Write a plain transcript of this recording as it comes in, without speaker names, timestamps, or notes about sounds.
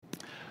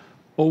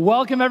Well,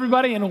 welcome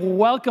everybody, and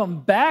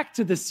welcome back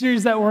to the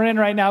series that we're in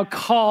right now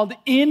called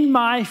In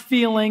My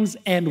Feelings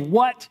and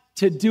What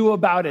to Do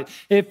About It.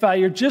 If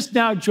you're just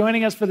now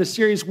joining us for the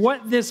series,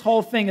 what this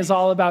whole thing is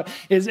all about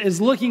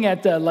is looking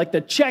at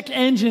the check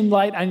engine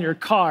light on your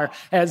car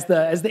as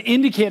the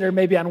indicator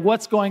maybe on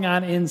what's going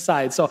on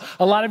inside. So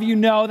a lot of you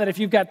know that if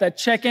you've got that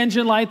check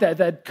engine light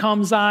that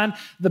comes on,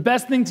 the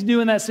best thing to do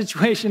in that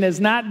situation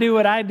is not do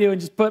what I do and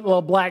just put a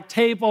little black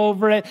tape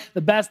over it.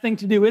 The best thing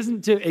to do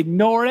isn't to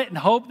ignore it and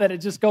hope that it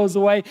just goes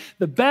away.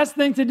 The best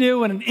thing to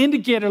do when an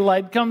indicator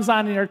light comes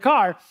on in your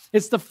car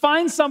is to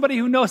find somebody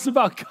who knows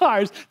about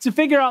cars to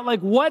figure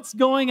out what's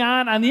going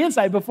on the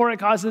inside before it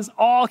causes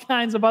all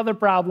kinds of other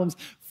problems,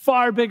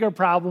 far bigger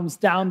problems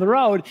down the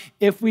road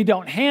if we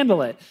don't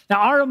handle it.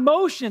 Now, our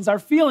emotions, our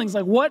feelings,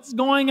 what's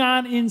going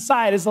on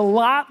inside is a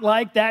lot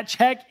like that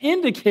check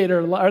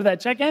indicator or that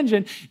check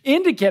engine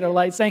indicator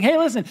light saying, hey,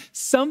 listen,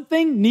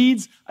 something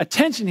needs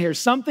attention here.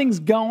 Something's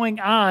going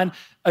on.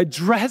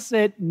 Address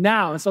it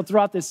now. And so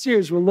throughout this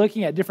series, we're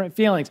looking at different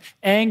feelings: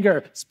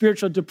 anger,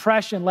 spiritual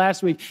depression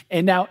last week,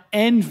 and now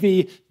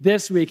envy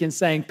this week, and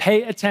saying,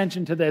 pay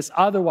attention to this.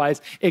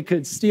 Otherwise, it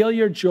could steal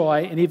your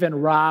joy and even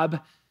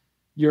rob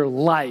your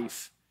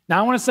life. Now,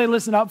 I want to say,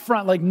 listen up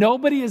front,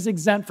 nobody is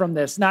exempt from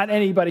this. Not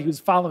anybody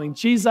who's following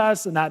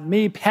Jesus, and not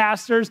me,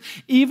 pastors,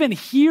 even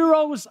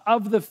heroes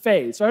of the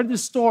faith. So I heard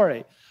this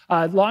story.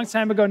 A long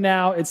time ago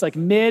now, it's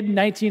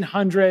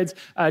mid-1900s,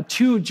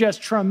 two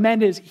just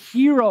tremendous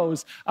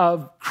heroes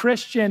of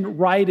Christian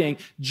writing.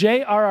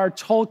 J.R.R.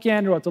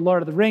 Tolkien, who wrote the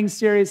Lord of the Rings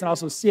series, and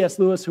also C.S.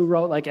 Lewis, who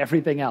wrote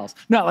everything else.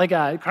 No,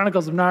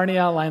 Chronicles of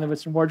Narnia, Lion, the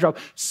Witch, and Wardrobe,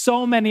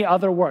 so many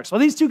other works. Well,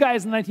 these two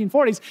guys in the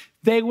 1940s,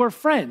 they were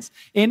friends.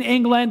 In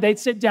England, they'd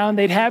sit down,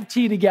 they'd have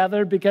tea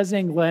together because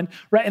England,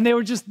 right? And they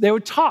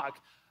would talk.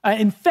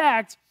 In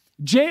fact,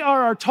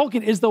 J.R.R.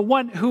 Tolkien is the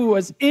one who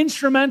was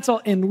instrumental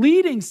in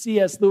leading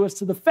C.S. Lewis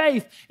to the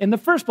faith in the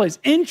first place,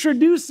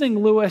 introducing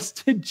Lewis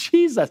to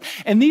Jesus.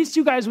 And these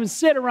two guys would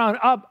sit around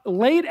up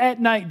late at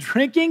night,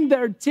 drinking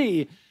their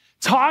tea,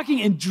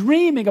 talking and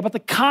dreaming about the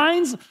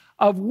kinds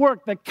of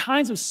work, the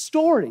kinds of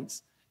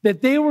stories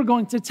that they were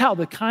going to tell,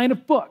 the kind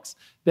of books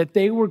that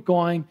they were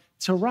going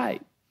to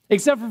write.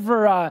 Except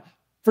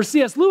for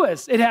C.S.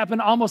 Lewis, it happened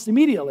almost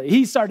immediately.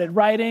 He started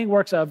writing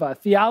works of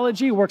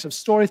theology, works of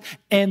stories,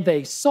 and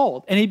they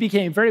sold. And he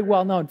became very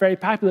well-known, very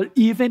popular,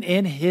 even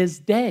in his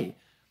day.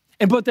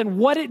 But then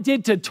what it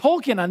did to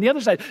Tolkien on the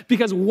other side,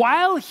 because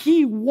while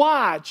he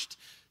watched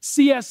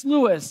C.S.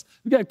 Lewis'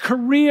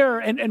 career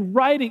and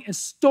writing and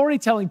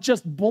storytelling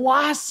just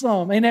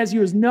blossom, and as he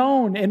was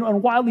known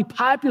and wildly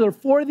popular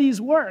for these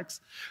works,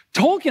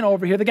 Tolkien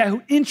over here, the guy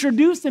who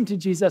introduced him to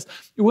Jesus,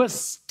 was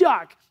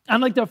stuck on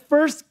the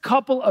first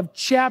couple of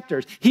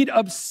chapters. He'd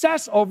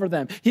obsess over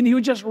them. He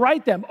would just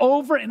write them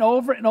over and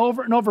over and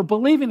over and over,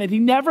 believing that he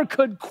never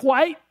could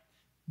quite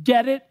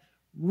get it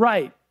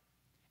right.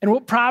 And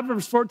what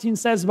Proverbs 14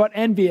 says about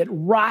envy, it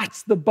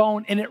rots the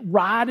bone, and it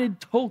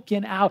rotted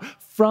Tolkien out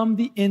from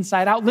the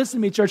inside out. Listen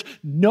to me, church.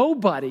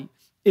 Nobody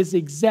is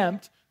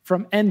exempt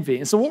from envy.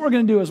 And so what we're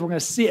going to do is we're going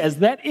to see, as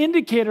that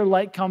indicator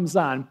light comes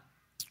on,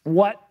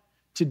 what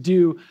to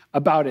do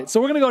about it. So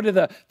we're going to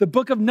go to the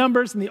book of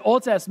Numbers in the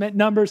Old Testament,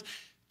 Numbers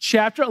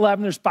chapter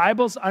 11. There's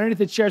Bibles underneath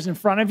the chairs in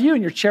front of you,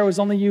 and your chair was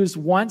only used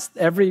once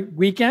every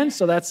weekend,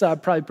 so that's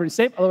probably pretty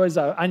safe. Otherwise,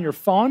 on your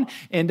phone,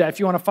 and if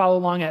you want to follow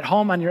along at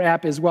home on your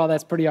app as well,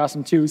 that's pretty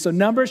awesome too. So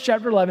Numbers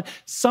chapter 11,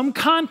 some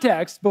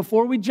context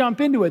before we jump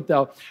into it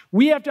though.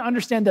 We have to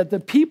understand that the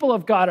people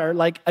of God are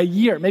a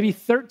year, maybe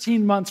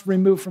 13 months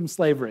removed from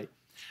slavery.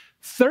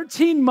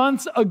 13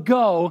 months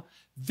ago,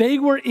 they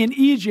were in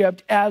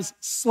Egypt as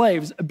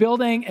slaves,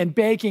 building and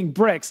baking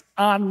bricks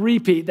on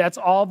repeat. That's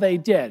all they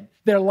did.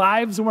 Their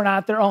lives were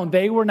not their own.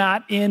 They were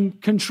not in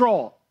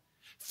control.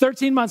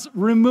 13 months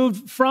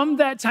removed from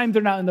that time,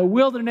 they're now in the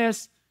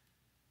wilderness.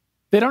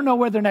 They don't know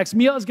where their next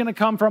meal is going to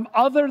come from,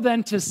 other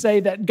than to say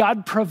that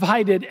God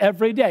provided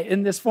every day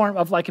in this form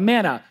of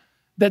manna,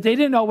 that they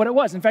didn't know what it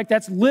was. In fact,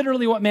 that's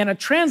literally what manna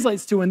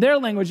translates to in their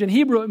language. In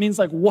Hebrew, it means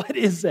what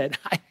is it?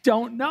 I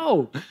don't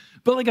know.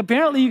 But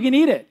apparently you can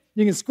eat it.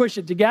 You can squish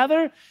it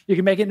together. You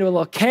can make it into a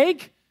little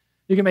cake.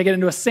 You can make it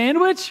into a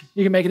sandwich.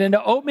 You can make it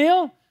into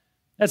oatmeal.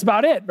 That's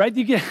about it, right?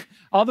 You get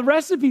all the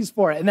recipes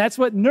for it. And that's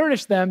what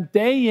nourished them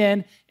day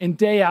in and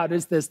day out,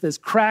 is this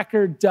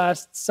cracker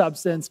dust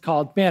substance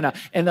called manna.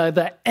 And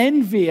the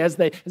envy, as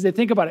they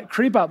think about it,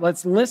 creep up.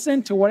 Let's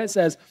listen to what it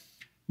says.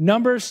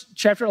 Numbers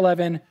chapter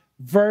 11,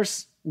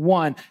 verse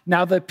 1.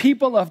 Now the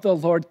people of the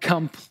Lord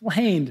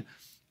complained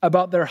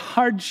about their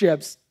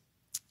hardships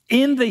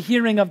in the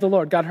hearing of the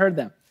Lord. God heard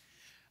them.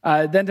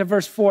 Then to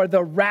verse 4,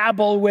 the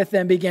rabble with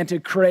them began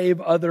to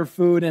crave other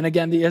food. And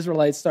again, the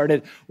Israelites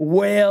started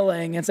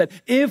wailing and said,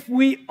 if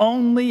we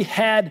only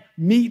had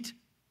meat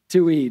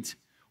to eat.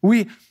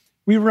 We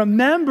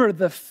remember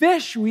the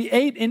fish we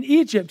ate in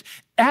Egypt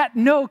at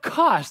no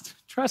cost.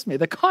 Trust me,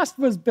 the cost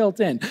was built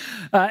in.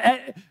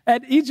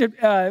 At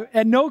Egypt,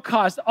 at no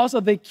cost,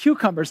 also the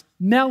cucumbers,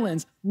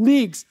 melons,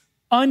 leeks,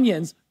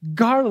 onions,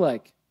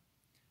 garlic.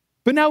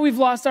 But now we've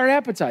lost our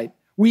appetite.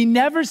 We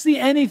never see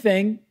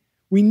anything.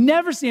 We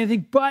never see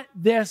anything but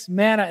this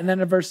manna. And then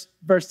in verse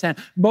 10,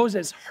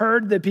 Moses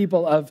heard the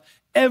people of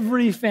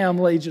every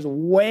family just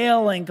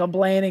wailing,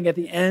 complaining at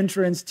the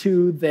entrance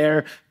to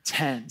their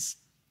tents.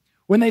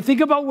 When they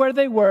think about where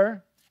they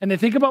were and they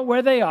think about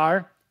where they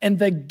are and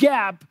the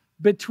gap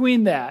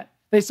between that,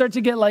 they start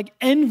to get like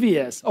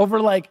envious over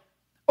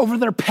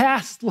their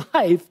past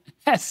life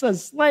as a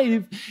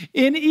slave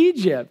in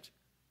Egypt.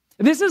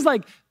 This is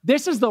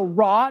the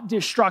raw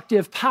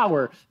destructive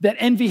power that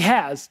envy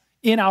has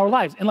in our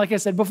lives. And like I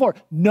said before,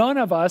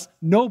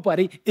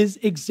 nobody is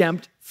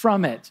exempt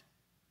from it.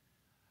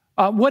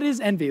 What is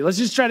envy? Let's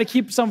just try to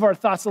keep some of our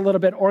thoughts a little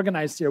bit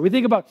organized here. We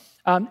think about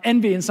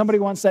envy, and somebody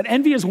once said,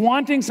 envy is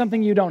wanting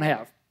something you don't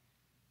have.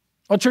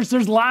 Well, church,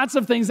 there's lots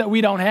of things that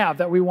we don't have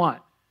that we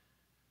want.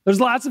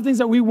 There's lots of things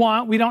that we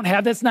want, we don't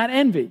have. That's not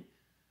envy.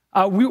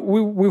 We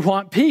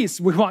want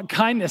peace. We want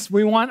kindness.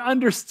 We want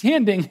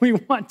understanding. We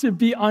want to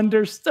be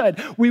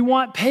understood. We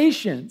want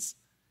patience.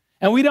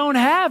 And we don't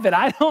have it.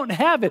 I don't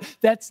have it.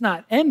 That's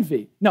not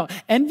envy. No,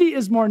 envy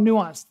is more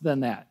nuanced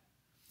than that.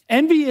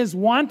 Envy is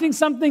wanting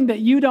something that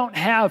you don't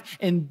have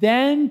and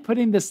then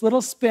putting this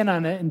little spin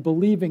on it and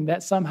believing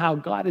that somehow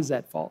God is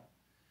at fault.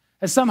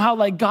 That somehow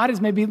like God is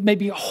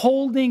maybe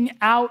holding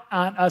out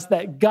on us,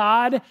 that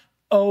God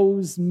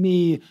owes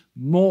me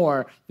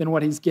more than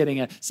what he's getting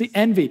at. See,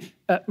 envy,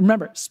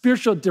 remember,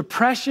 spiritual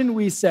depression,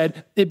 we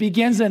said, it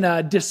begins in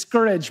a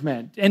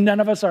discouragement, and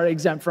none of us are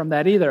exempt from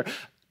that either.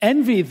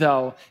 Envy,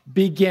 though,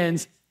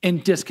 begins in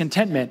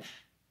discontentment.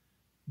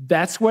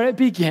 That's where it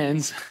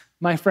begins,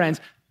 my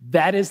friends.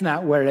 That is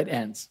not where it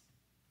ends.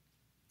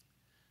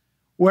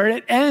 Where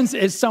it ends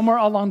is somewhere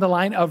along the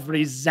line of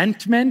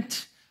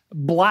resentment,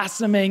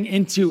 blossoming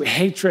into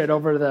hatred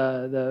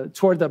over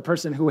toward the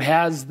person who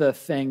has the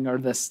thing or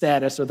the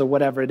status or the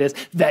whatever it is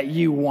that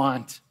you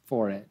want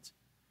for it.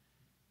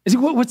 See,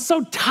 what's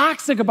so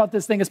toxic about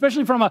this thing,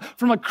 especially from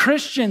a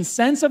Christian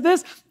sense of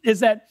this, is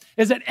that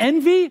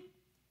envy,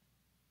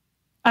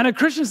 on a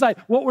Christian side,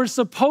 what we're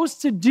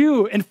supposed to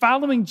do in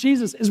following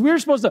Jesus is we're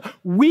supposed to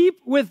weep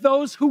with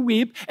those who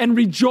weep and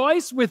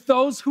rejoice with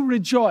those who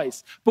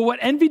rejoice. But what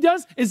envy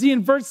does is he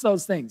inverts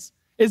those things,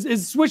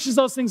 is switches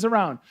those things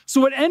around.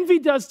 So what envy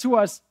does to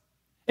us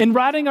in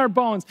rotting our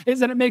bones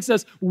is that it makes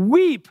us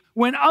weep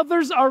when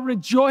others are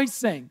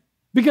rejoicing.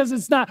 Because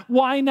it's not,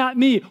 why not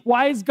me?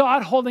 Why is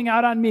God holding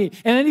out on me?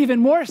 And then even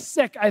more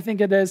sick, I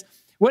think it is,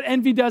 what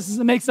envy does is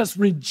it makes us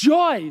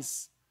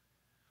rejoice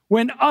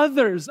when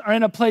others are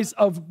in a place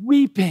of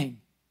weeping.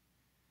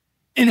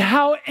 And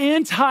how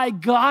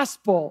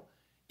anti-gospel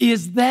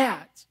is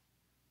that?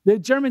 The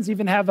Germans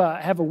even have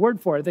a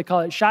word for it. They call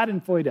it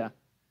Schadenfreude.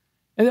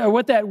 And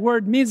what that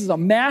word means is a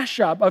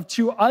mashup of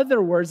two other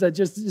words that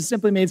just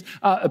simply means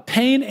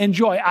pain and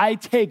joy. I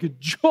take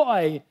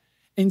joy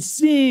in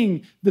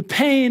seeing the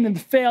pain and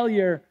the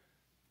failure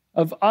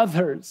of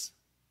others.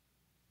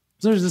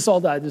 So there's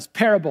this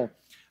parable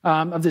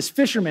of this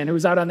fisherman who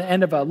was out on the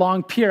end of a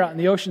long pier out in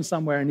the ocean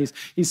somewhere, and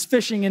he's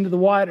fishing into the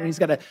water, and he's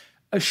got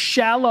a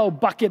shallow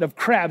bucket of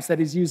crabs that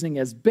he's using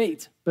as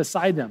bait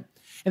beside him.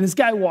 And this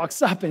guy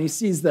walks up, and he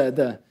sees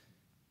the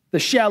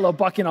shallow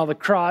bucket and all the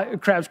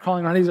crabs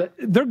crawling around. He's like,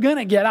 they're going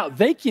to get out.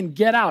 They can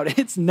get out.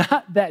 It's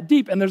not that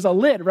deep, and there's a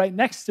lid right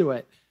next to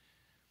it.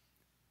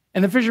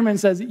 And the fisherman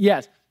says,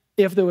 yes,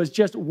 if there was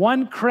just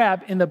one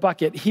crab in the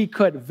bucket, he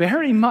could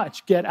very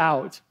much get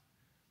out.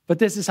 But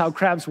this is how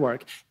crabs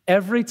work.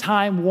 Every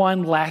time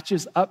one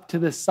latches up to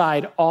the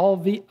side, all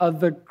the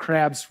other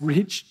crabs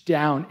reach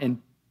down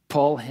and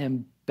pull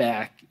him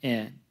back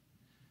in.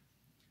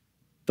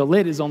 The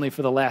lid is only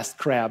for the last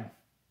crab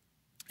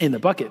in the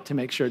bucket to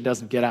make sure it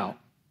doesn't get out.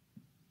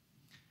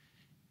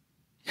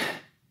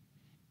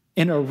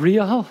 In a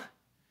real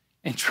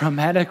and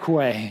traumatic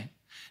way,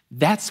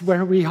 that's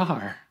where we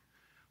are.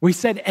 We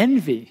said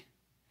envy,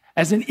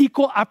 as an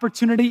equal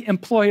opportunity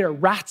employer,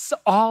 rots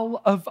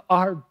all of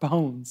our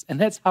bones, and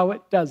that's how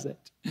it does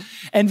it.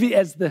 Envy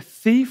as the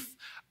thief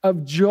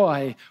of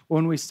joy.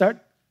 When we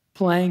start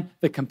playing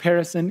the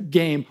comparison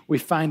game, we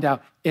find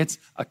out it's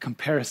a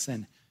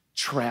comparison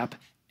trap,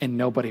 and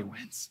nobody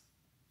wins.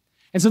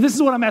 And so this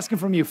is what I'm asking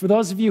from you. For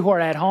those of you who are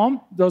at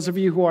home, those of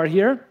you who are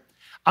here,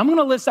 I'm going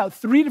to list out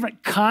 3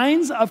 different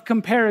kinds of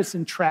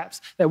comparison traps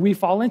that we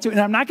fall into.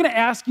 And I'm not going to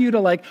ask you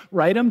to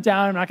write them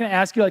down. I'm not going to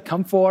ask you to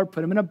come forward,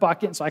 put them in a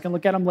bucket so I can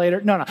look at them later.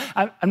 No.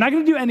 I'm not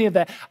going to do any of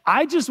that.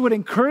 I just would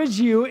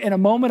encourage you in a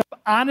moment of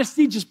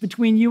honesty just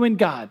between you and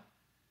God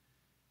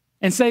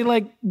and say,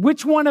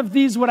 which one of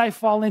these would I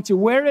fall into?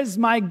 Where is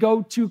my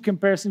go-to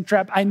comparison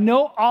trap? I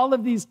know all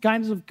of these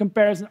kinds of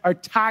comparisons are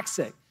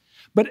toxic,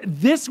 but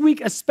this week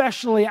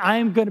especially, I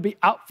am going to be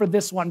out for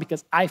this one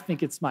because I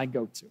think it's my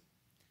go-to.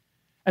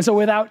 And so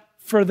without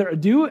further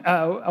ado,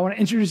 I want to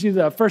introduce you to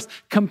the first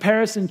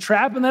comparison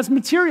trap, and that's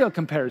material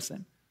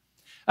comparison.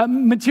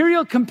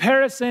 Material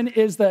comparison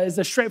is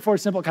the straightforward,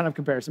 simple kind of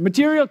comparison.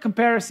 Material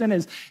comparison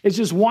is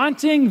just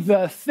wanting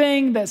the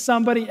thing that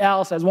somebody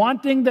else has,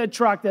 wanting the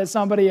truck that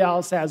somebody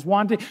else has,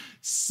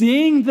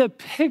 seeing the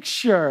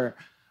picture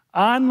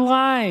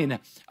online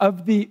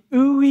of the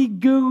ooey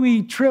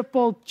gooey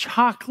triple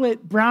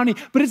chocolate brownie,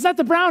 but it's not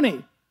the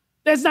brownie.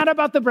 It's not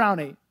about the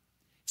brownie.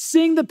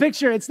 Seeing the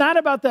picture, it's not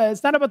about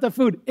the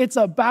food. It's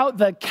about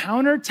the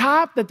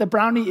countertop that the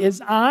brownie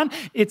is on.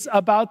 It's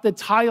about the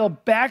tile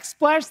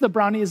backsplash the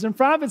brownie is in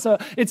front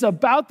of. It's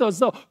about those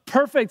little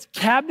perfect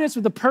cabinets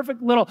with the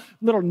perfect little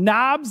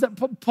knobs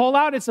that pull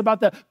out. It's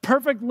about the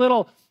perfect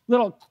little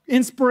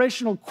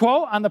inspirational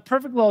quote on the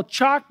perfect little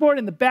chalkboard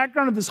in the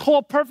background of this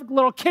whole perfect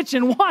little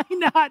kitchen. Why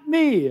not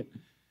me?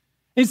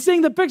 And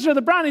seeing the picture of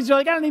the brownies, you're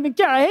like, I don't even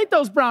care. I hate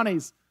those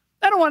brownies.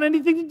 I don't want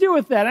anything to do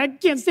with that. I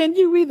can't stand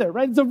you either,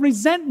 right? The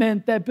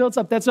resentment that builds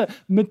up, that's a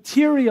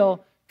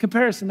material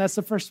comparison. That's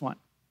the first one.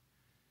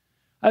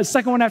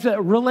 Second one after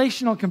that,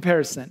 relational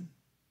comparison.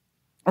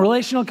 A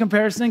relational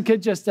comparison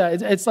could just,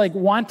 it's like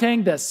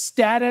wanting the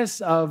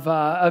status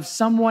of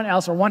someone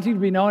else or wanting to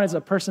be known as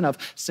a person of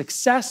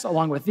success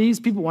along with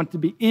these people, want to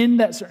be in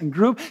that certain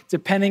group,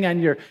 depending on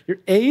your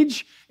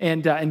age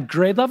and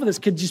grade level. This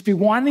could just be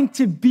wanting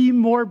to be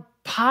more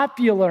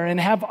popular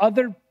and have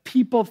other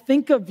people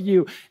think of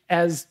you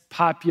as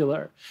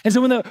popular. And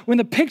so when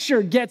the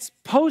picture gets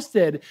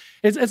posted,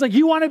 it's like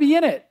you want to be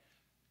in it.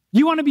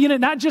 You want to be in it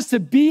not just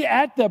to be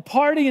at the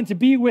party and to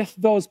be with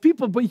those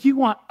people, but you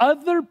want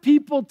other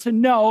people to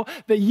know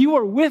that you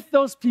are with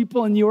those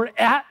people and you are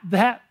at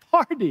that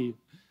party.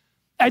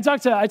 I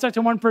talked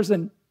to one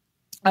person.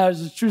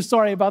 There's a true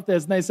story about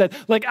this, and they said,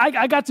 like,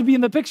 I got to be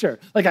in the picture.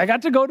 Like, I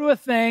got to go to a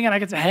thing, and I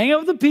got to hang out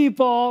with the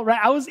people, right?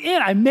 I was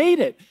in. I made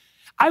it.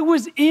 I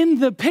was in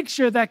the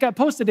picture that got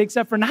posted,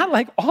 except for not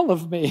like all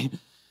of me,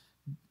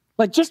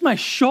 like just my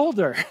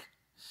shoulder.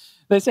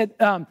 They said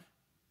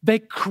they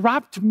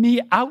cropped me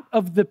out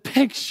of the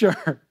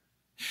picture.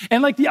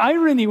 And like the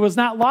irony was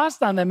not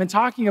lost on them in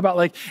talking about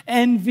like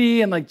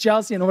envy and like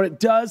jealousy and what it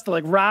does to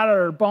like rot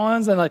our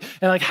bones and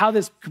like how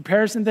this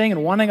comparison thing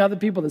and wanting other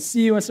people to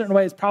see you in a certain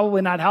way is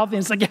probably not healthy.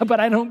 And it's like, yeah, but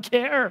I don't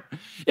care.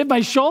 If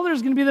my shoulder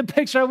is going to be in the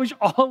picture, I wish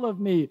all of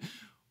me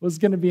was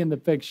going to be in the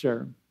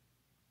picture.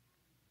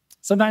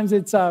 Sometimes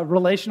it's a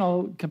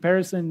relational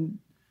comparison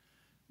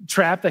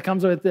trap that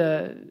comes with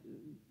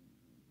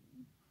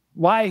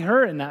why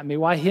her and not me?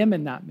 Why him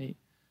and not me?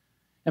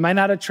 Am I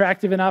not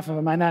attractive enough?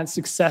 Am I not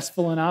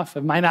successful enough?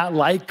 Am I not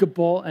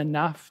likable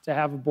enough to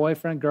have a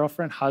boyfriend,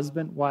 girlfriend,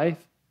 husband,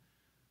 wife?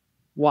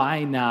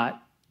 Why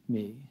not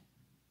me?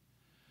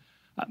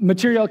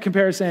 Material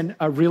comparison,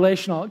 a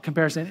relational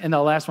comparison, and the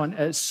last one,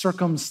 a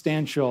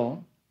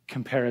circumstantial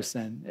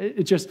comparison.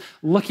 It's just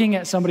looking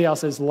at somebody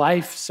else's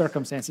life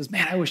circumstances.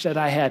 Man, I wish that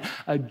I had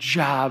a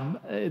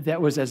job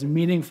that was as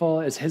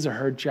meaningful as his or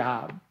her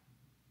job.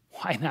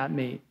 Why not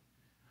me?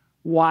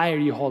 Why are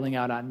you holding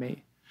out on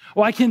me?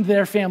 Why can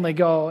their family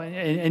go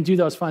and do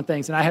those fun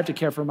things and I have to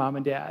care for mom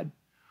and dad?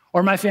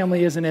 Or my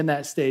family isn't in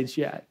that stage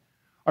yet.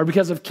 Or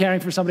because of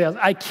caring for somebody else,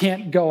 I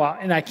can't go out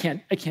and I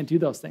can't do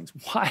those things.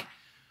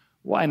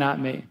 Why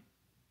not me?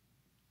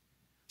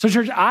 So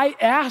church, I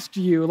asked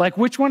you, like,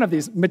 which one of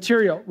these,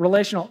 material,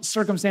 relational,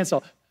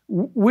 circumstantial,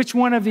 which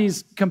one of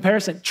these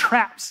comparison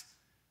traps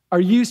are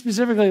you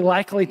specifically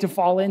likely to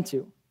fall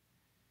into?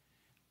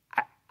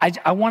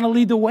 I want to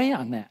lead the way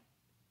on that.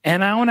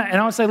 And I want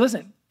to say,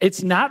 listen,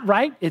 it's not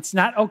right, it's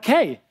not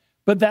okay.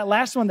 But that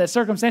last one, that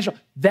circumstantial,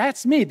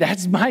 that's me,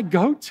 that's my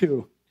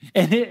go-to.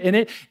 And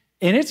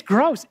it's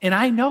gross, and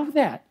I know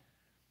that.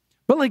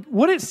 But like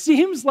what it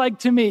seems like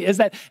to me is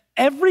that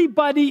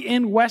everybody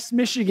in West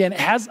Michigan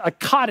has a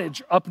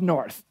cottage up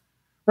north,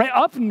 right?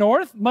 Up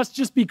north must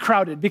just be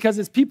crowded because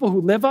it's people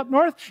who live up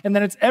north, and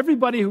then it's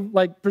everybody who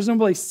like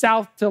presumably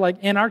south to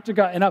like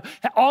Antarctica and up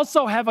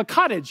also have a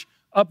cottage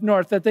up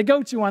north that they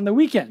go to on the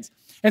weekends.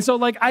 And so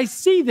like I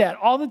see that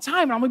all the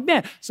time, and I'm like,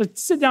 man, so I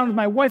sit down with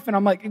my wife and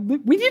I'm like,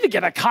 we need to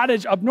get a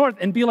cottage up north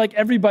and be like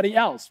everybody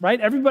else, right?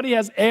 Everybody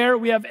has air,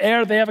 we have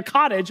air, they have a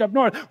cottage up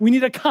north. We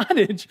need a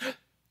cottage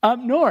up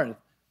north.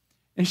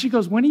 And she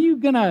goes, when are you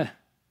gonna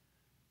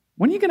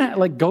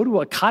like go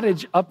to a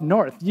cottage up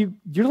north?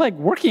 You're like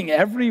working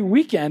every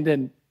weekend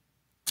and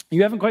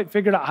you haven't quite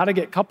figured out how to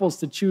get couples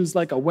to choose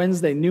like a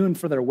Wednesday noon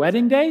for their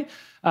wedding day.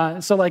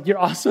 So like you're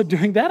also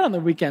doing that on the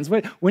weekends.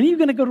 Wait, when are you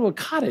gonna go to a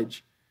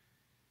cottage?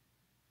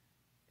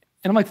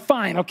 And I'm like,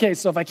 fine, okay,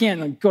 so if I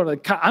can't go to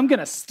the I'm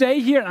gonna stay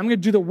here and I'm gonna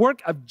do the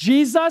work of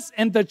Jesus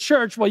and the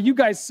church while you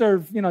guys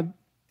serve,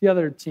 the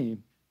other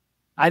team.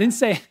 I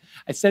said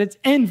it's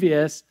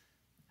envious.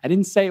 I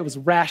didn't say it was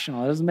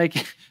rational. It doesn't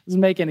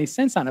make any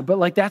sense on it. But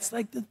like that's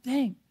like the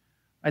thing,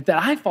 right?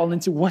 That I fall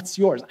into what's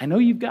yours. I know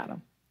you've got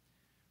them.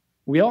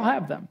 We all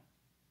have them.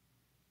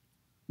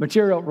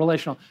 Material,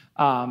 relational,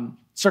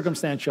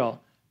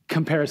 circumstantial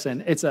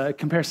comparison. It's a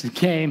comparison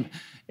game.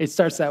 It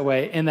starts that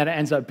way, and then it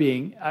ends up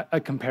being a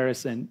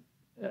comparison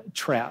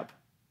trap.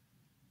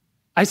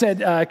 I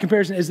said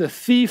comparison is the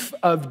thief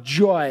of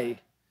joy,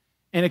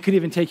 and it could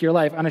even take your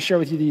life. I'm going to share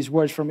with you these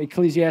words from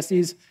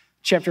Ecclesiastes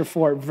chapter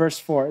 4, verse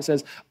 4. It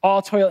says,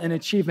 all toil and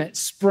achievement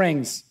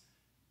springs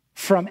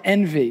from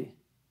envy,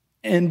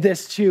 and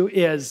this too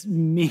is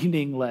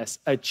meaningless,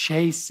 a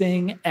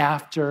chasing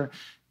after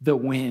the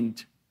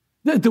wind.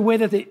 The way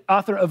that the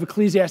author of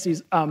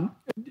Ecclesiastes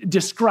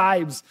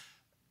describes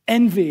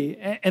envy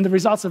and the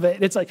results of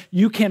it, it's like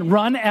you can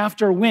run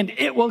after wind.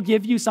 It will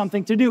give you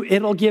something to do.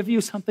 It'll give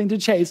you something to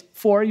chase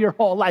for your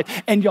whole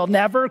life, and you'll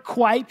never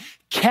quite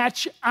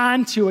catch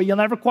onto it. You'll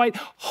never quite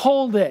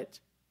hold it.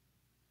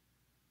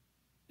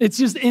 It's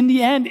just, in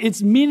the end,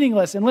 it's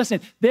meaningless. And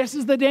listen, this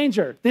is the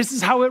danger. This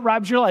is how it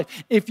robs your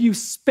life. If you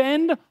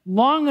spend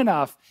long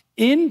enough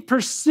in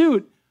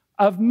pursuit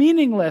of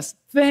meaningless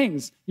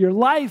things, your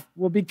life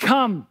will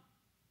become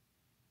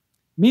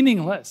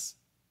meaningless.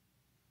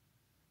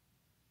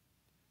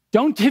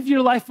 Don't give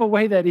your life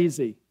away that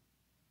easy.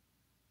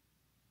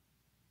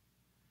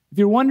 If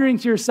you're wondering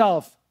to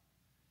yourself,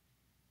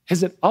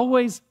 has it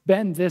always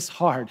been this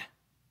hard?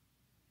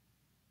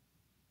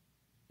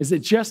 Is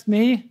it just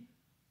me?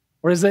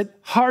 Or is it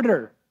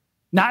harder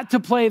not to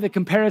play the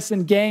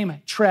comparison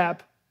game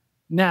trap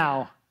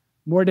now,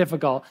 more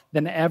difficult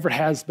than it ever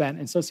has been?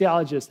 And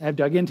sociologists have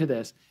dug into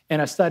this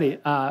in a study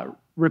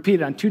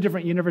repeated on 2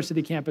 different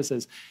university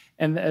campuses.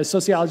 And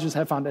sociologists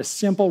have found a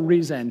simple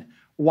reason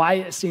why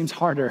it seems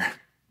harder.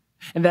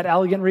 And that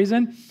elegant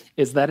reason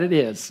is that it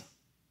is.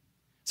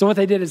 So what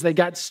they did is they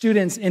got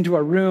students into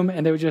a room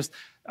and they would just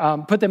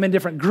put them in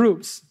different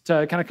groups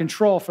to kind of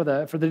control for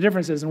the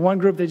differences. In one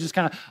group, they just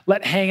kind of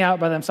let hang out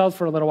by themselves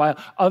for a little while.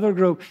 Other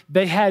group,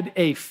 they had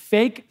a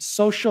fake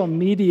social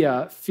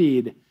media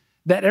feed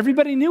that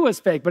everybody knew was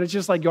fake, but it's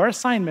just like your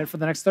assignment for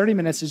the next 30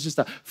 minutes is just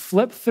to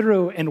flip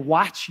through and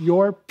watch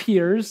your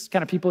peers,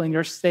 kind of people in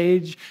your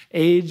stage,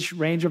 age,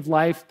 range of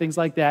life, things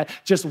like that.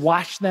 Just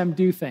watch them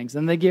do things.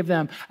 And they gave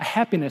them a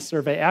happiness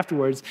survey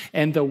afterwards.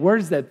 And the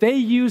words that they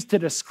used to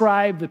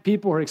describe the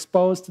people who were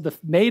exposed to the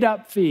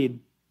made-up feed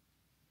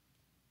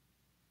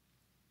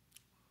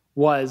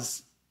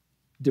was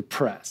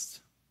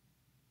depressed.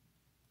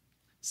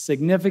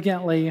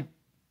 Significantly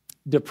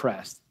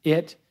depressed.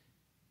 It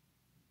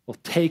will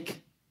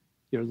take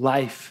your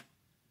life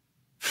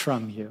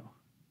from you.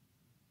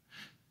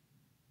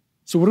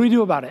 So what do we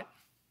do about it?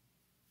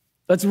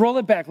 Let's roll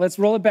it back. Let's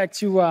roll it back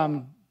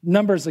to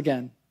Numbers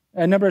again.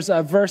 Numbers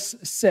verse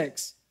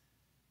 6.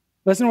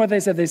 Listen to what they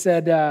said. They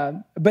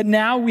said, but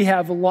now we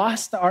have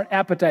lost our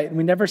appetite and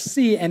we never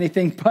see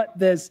anything but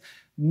this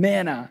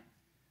manna.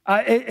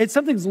 It's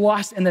something's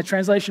lost in the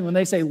translation when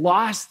they say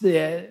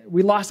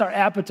we lost our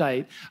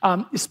appetite.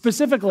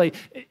 Specifically,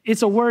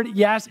 it's a word,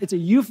 yes, it's a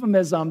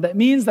euphemism that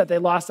means that they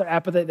lost their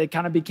appetite. They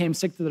kind of became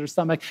sick to their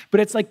stomach. But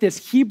it's like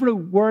this Hebrew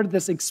word,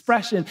 this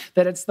expression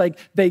that it's like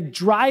they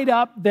dried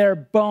up their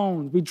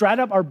bones. We dried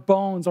up our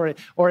bones or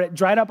it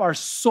dried up our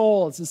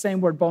soul. It's the same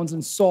word, bones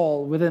and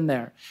soul, within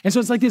there. And so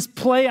it's like this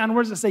play on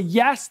words that say,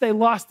 yes, they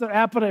lost their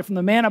appetite from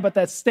the manna, but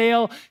that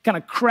stale kind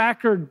of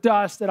cracker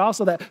dust, and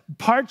also that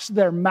parched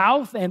their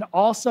mouth and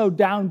also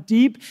down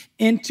deep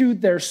into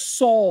their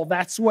soul.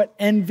 That's what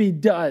envy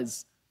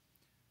does.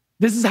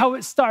 This is how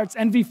it starts.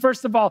 Envy,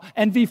 first of all,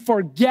 envy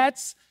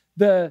forgets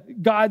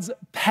God's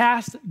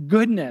past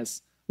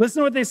goodness.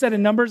 Listen to what they said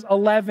in Numbers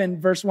 11,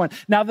 verse 1.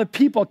 Now the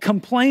people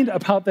complained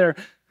about their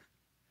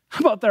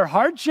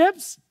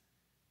hardships.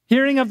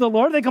 Hearing of the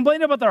Lord, they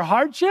complained about their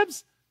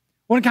hardships.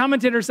 One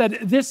commentator said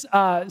this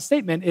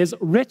statement is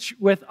rich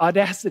with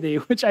audacity,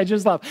 which I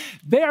just love.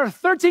 They are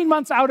 13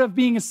 months out of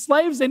being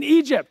slaves in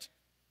Egypt.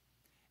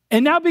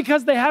 And now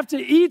because they have to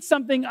eat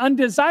something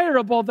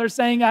undesirable, they're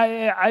saying,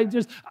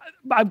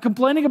 I'm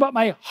complaining about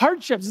my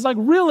hardships. It's like,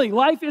 really,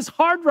 life is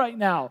hard right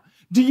now.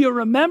 Do you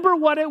remember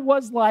what it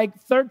was like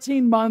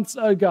 13 months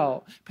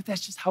ago? But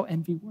that's just how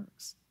envy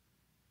works.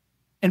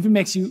 Envy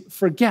makes you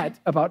forget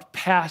about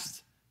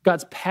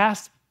God's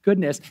past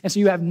goodness. And so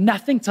you have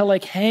nothing to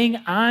hang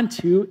on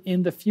to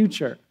in the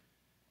future.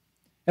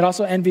 And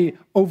also envy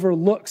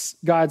overlooks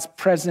God's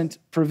present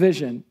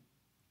provision.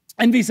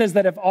 Envy says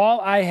that if all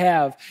I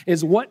have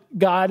is what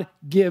God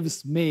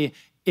gives me,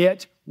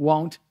 it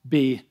won't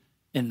be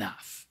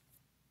enough.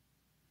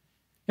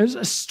 There's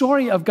a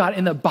story of God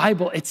in the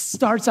Bible. It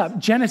starts up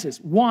Genesis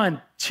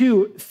 1,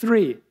 2,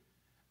 3.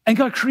 And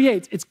God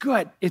creates. It's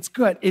good. It's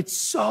good. It's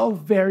so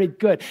very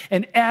good.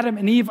 And Adam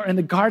and Eve are in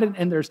the garden,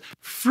 and there's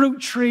fruit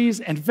trees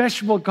and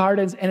vegetable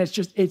gardens, and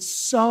it's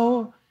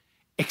so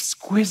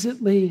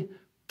exquisitely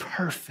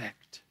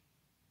perfect.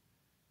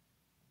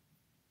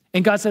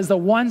 And God says, the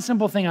one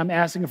simple thing I'm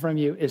asking from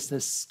you is to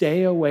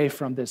stay away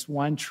from this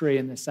one tree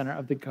in the center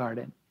of the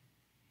garden.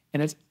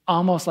 And it's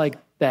almost like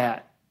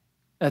that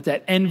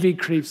envy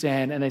creeps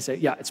in, and they say,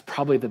 yeah, it's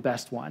probably the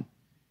best one.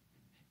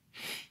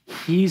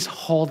 He's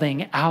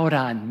holding out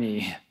on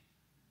me.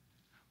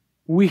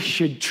 We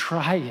should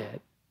try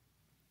it.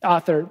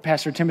 Author,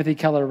 Pastor Timothy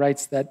Keller,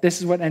 writes that this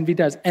is what envy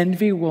does.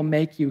 Envy will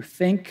make you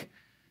think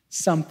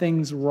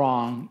something's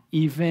wrong,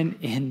 even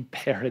in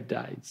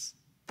paradise.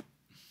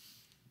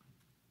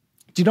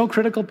 Do you know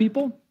critical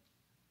people?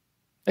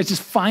 They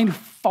just find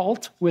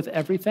fault with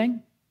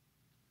everything.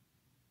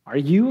 Are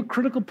you a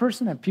critical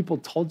person? Have people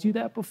told you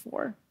that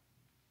before?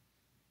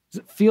 Does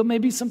it feel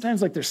maybe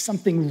sometimes like there's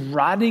something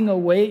rotting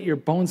away at your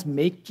bones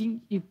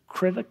making you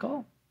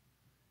critical?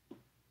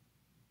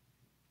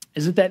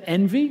 Is it that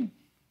envy?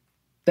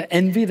 The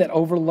envy that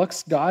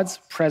overlooks God's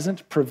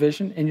present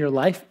provision in your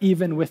life,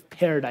 even with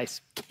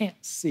paradise,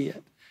 can't see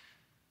it.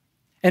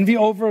 Envy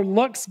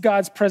overlooks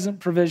God's present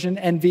provision.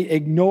 Envy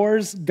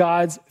ignores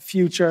God's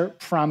future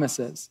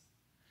promises.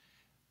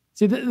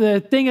 See, the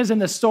thing is in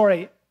the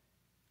story,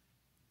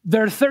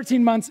 they're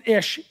 13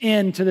 months-ish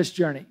into this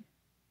journey.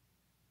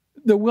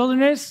 The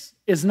wilderness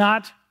is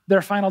not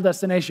their final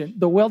destination.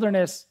 The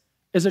wilderness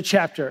is a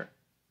chapter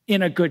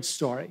in a good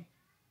story.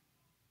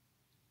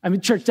 I mean,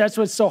 church, that's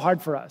what's so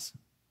hard for us.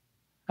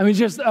 I mean,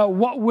 just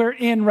what we're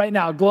in right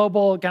now,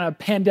 global kind of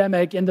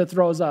pandemic in the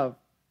throes of.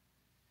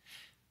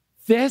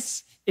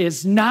 This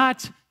is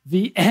not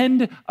the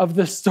end of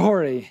the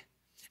story.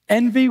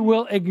 Envy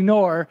will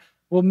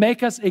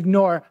make us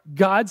ignore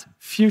God's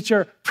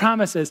future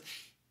promises.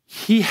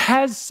 He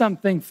has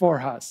something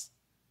for us.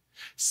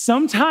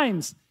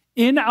 Sometimes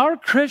in our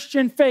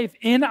Christian faith,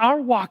 in our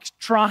walks,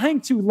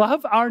 trying to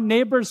love our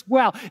neighbors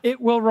well,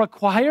 it will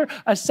require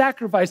a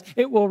sacrifice.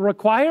 It will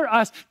require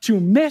us to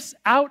miss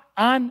out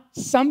on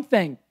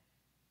something.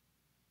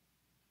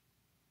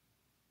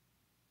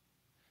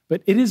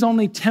 But it is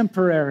only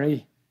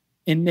temporary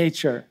in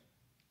nature.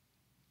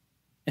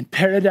 And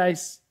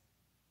paradise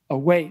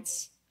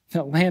awaits,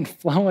 the land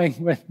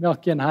flowing with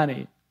milk and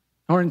honey,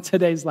 or in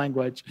today's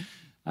language,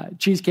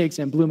 cheesecakes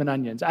and blooming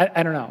onions.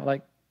 I don't know,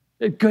 like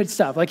good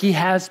stuff. Like he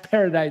has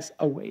paradise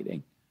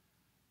awaiting.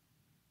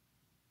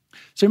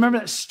 So remember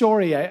that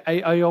story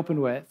I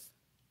opened with?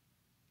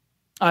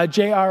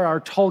 J.R.R.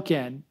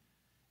 Tolkien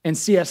and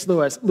C.S.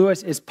 Lewis.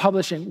 Lewis is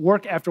publishing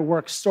work after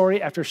work,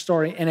 story after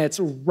story, and it's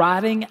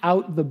rotting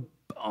out the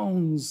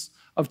bones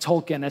of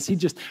Tolkien as he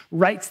just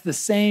writes the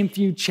same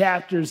few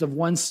chapters of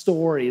one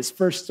story, his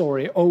first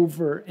story,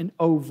 over and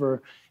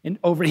over and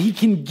over. He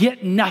can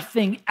get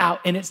nothing out,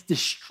 and it's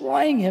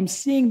destroying him,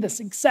 seeing the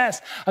success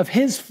of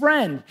his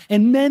friend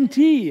and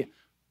mentee,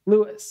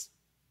 Lewis.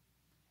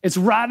 It's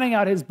rotting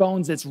out his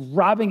bones. It's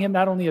robbing him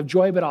not only of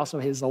joy, but also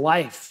his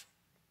life.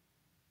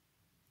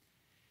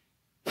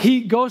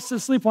 He goes to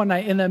sleep one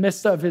night in the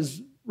midst of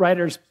his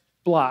writer's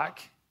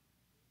block,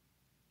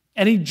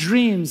 and he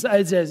dreams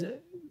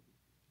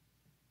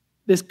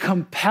this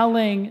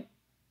compelling,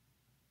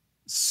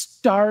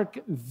 stark,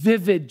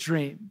 vivid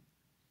dream.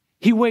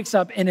 He wakes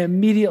up and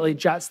immediately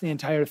jots the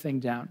entire thing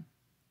down,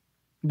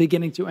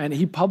 beginning to end.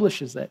 He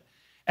publishes it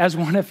as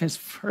one of his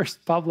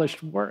first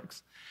published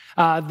works.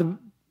 The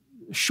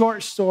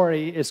short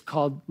story is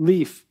called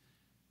Leaf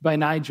by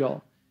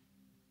Nigel.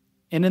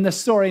 And in the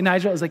story,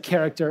 Nigel is a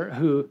character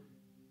who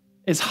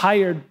is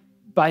hired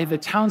by the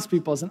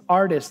townspeople as an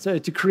artist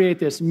to create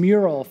this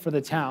mural for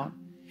the town.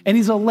 And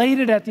he's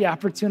elated at the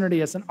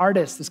opportunity as an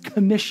artist, this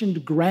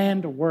commissioned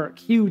grand work,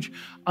 huge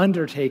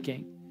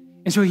undertaking.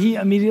 And so he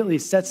immediately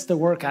sets to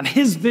work on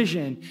his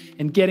vision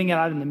and getting it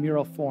out in the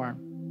mural form.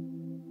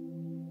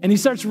 And he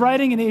starts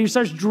writing and he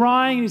starts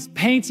drawing and he's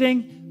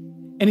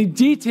painting and he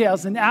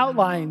details and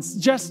outlines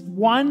just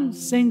one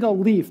single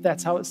leaf.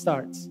 That's how it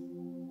starts.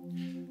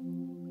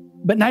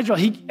 But Nigel,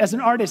 as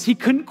an artist, he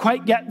couldn't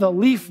quite get the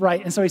leaf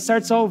right. And so he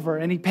starts over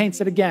and he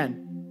paints it again.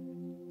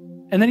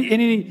 And then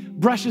he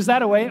brushes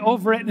that away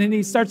over it, and then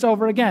he starts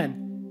over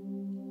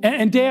again.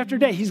 And day after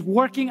day, he's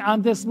working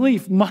on this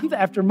leaf. Month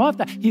after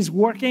month, he's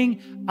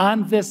working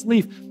on this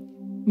leaf.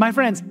 My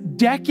friends,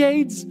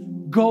 decades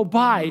go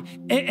by,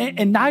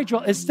 and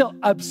Nigel is still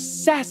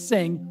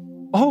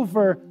obsessing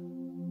over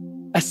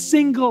a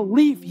single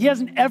leaf. He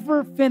hasn't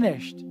ever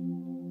finished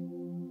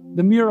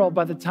the mural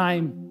by the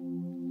time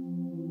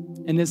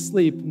in his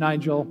sleep,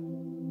 Nigel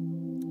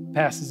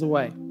passes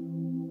away.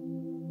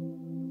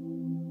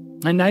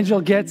 And Nigel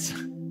gets,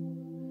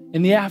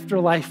 in the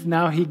afterlife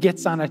now, he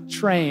gets on a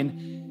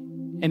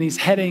train and he's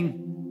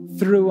heading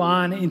through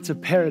on into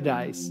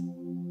paradise.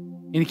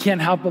 And he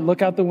can't help but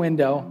look out the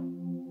window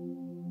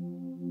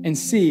and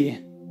see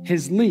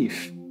his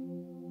leaf.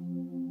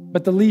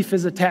 But the leaf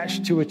is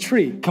attached to a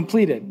tree,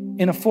 completed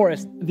in a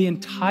forest. The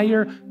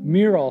entire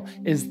mural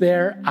is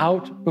there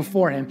out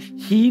before him.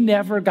 He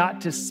never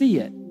got to see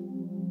it.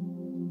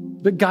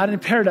 But God in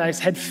paradise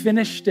had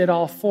finished it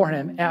all for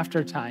him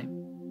after time.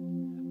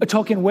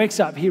 Tolkien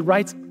wakes up, he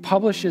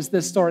publishes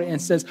this story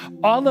and says,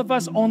 all of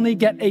us only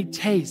get a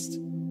taste.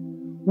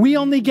 We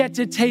only get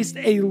to taste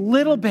a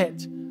little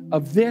bit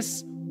of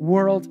this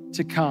world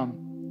to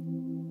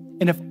come.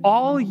 And if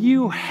all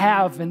you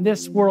have in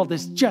this world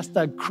is just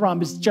a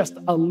crumb, is just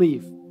a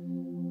leaf,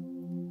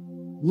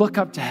 look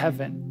up to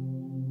heaven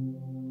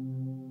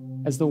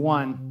as the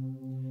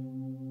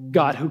one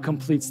God who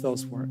completes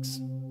those works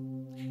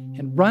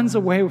and runs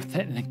away with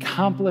it and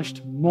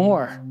accomplished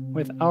more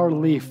with our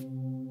leaf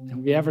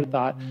than we ever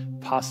thought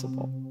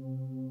possible.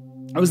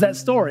 It was that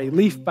story,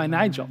 Leaf by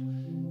Nigel,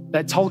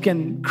 that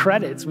Tolkien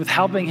credits with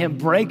helping him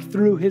break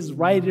through his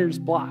writer's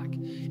block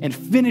and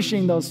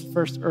finishing those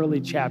first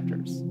early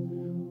chapters,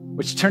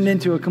 which turned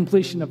into a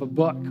completion of a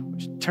book,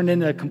 which turned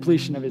into a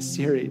completion of his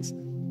series,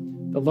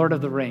 The Lord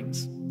of the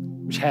Rings,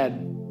 which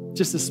had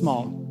just a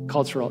small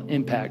cultural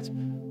impact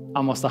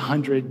almost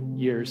 100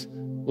 years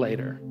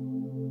later.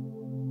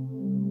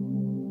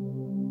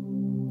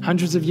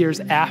 hundreds of years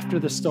after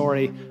the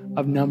story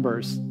of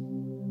Numbers,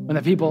 when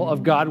the people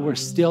of God were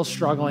still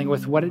struggling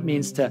with what it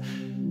means to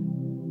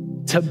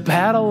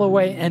battle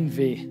away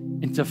envy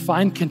and to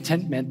find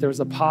contentment, there was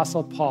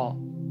Apostle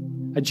Paul,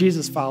 a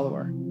Jesus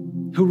follower,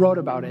 who wrote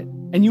about it.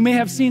 And you may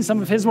have seen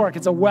some of his work.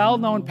 It's a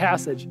well-known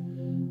passage.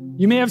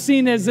 You may have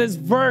seen this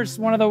verse,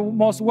 one of the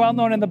most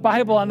well-known in the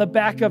Bible, on the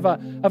back of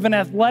an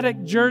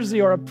athletic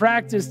jersey or a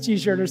practice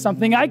t-shirt or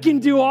something. I can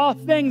do all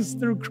things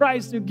through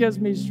Christ who gives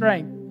me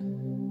strength.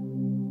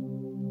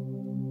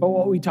 But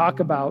what we talk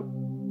about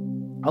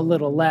a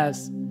little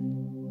less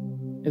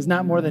is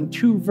not more than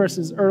 2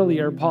 verses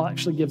earlier, Paul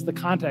actually gives the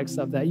context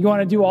of that. You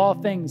want to do all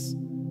things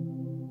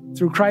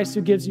through Christ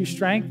who gives you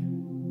strength?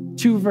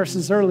 2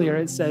 verses earlier,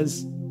 it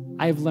says,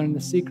 I've learned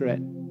the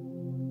secret.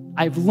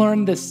 I've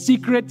learned the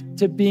secret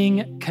to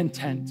being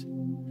content.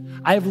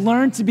 I've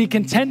learned to be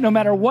content no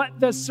matter what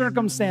the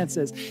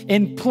circumstances,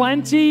 in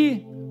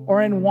plenty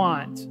or in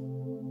want,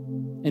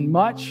 in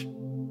much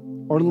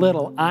or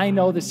little. I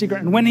know the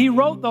secret. And when he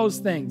wrote those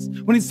things,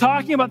 when he's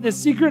talking about the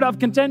secret of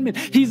contentment,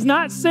 he's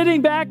not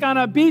sitting back on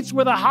a beach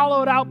with a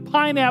hollowed out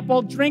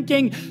pineapple,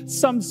 drinking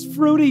some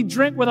fruity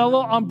drink with a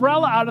little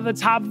umbrella out of the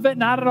top of it.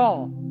 Not at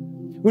all.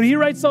 When he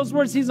writes those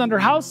words, he's under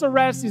house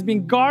arrest. He's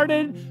being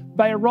guarded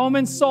by a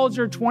Roman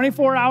soldier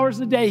 24 hours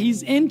a day.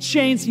 He's in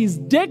chains. He's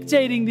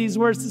dictating these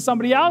words to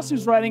somebody else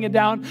who's writing it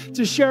down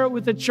to share it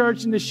with the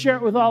church and to share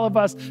it with all of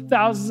us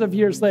thousands of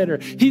years later.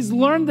 He's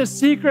learned the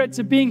secret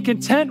to being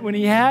content when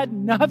he had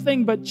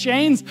nothing but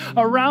chains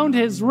around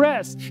his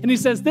wrists. And he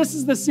says, this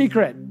is the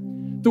secret.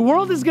 The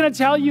world is going to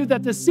tell you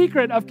that the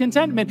secret of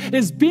contentment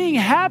is being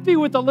happy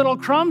with the little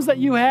crumbs that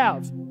you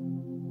have.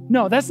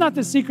 No, that's not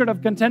the secret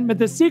of contentment.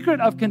 The secret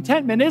of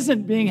contentment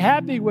isn't being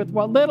happy with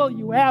what little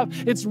you have.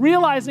 It's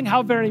realizing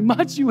how very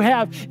much you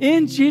have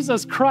in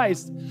Jesus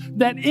Christ,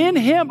 that in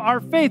him, our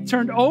faith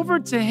turned over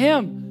to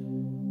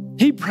him.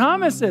 He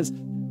promises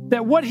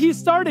that what he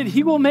started,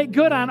 he will make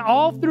good on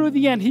all through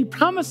the end. He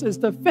promises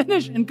to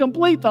finish and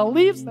complete the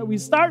leaves that we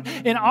start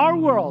in our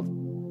world.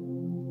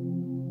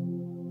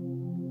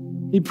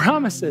 He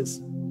promises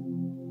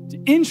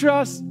to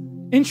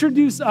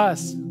introduce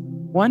us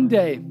one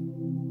day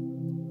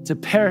to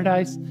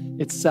paradise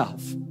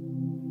itself.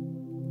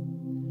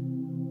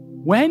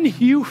 When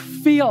you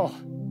feel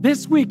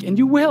this week, and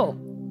you will,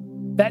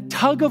 that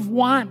tug of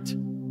want,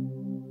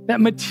 that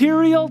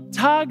material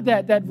tug,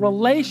 that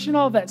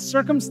relational, that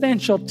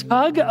circumstantial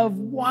tug of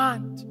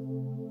want,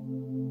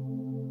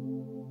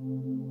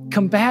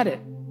 combat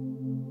it.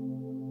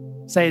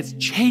 Say, it's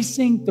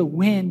chasing the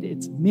wind,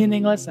 it's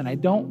meaningless, and I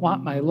don't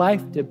want my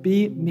life to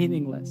be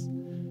meaningless.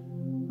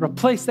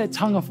 Replace that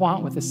tongue of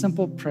want with a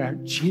simple prayer.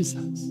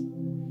 Jesus,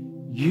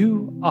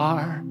 you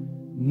are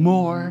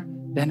more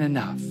than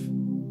enough.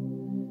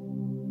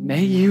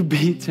 May you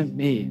be to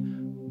me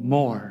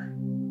more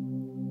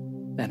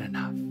than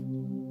enough.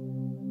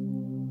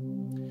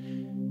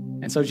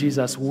 And so,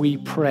 Jesus, we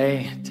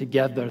pray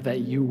together that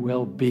you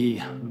will be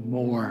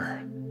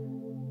more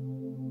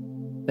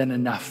than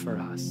enough for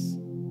us.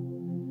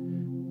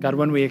 God,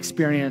 when we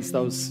experience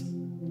those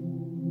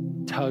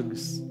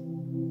tugs,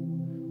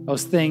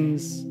 those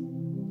things,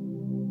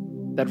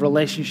 that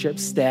relationship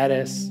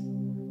status,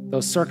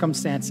 those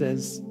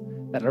circumstances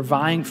that are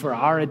vying for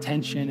our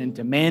attention and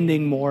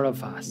demanding more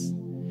of us,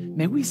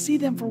 may we see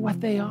them for what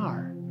they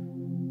are,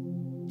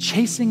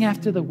 chasing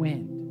after the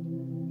wind.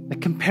 The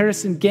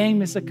comparison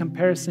game is a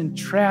comparison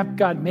trap.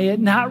 God, may it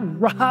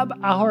not rob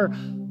our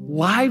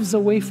lives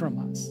away from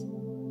us.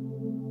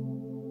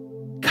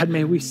 God,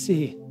 may we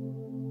see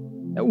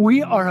that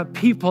we are a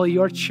people,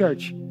 your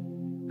church,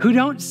 who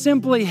don't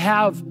simply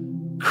have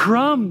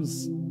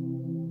crumbs.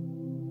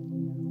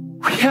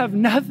 We have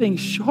nothing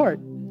short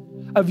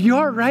of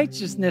your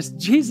righteousness,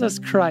 Jesus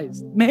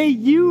Christ. May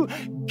you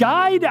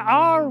guide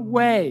our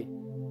way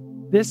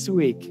this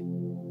week.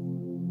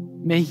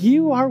 May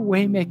you, our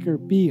waymaker,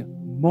 be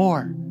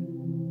more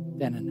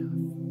than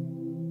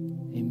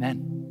enough.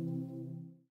 Amen.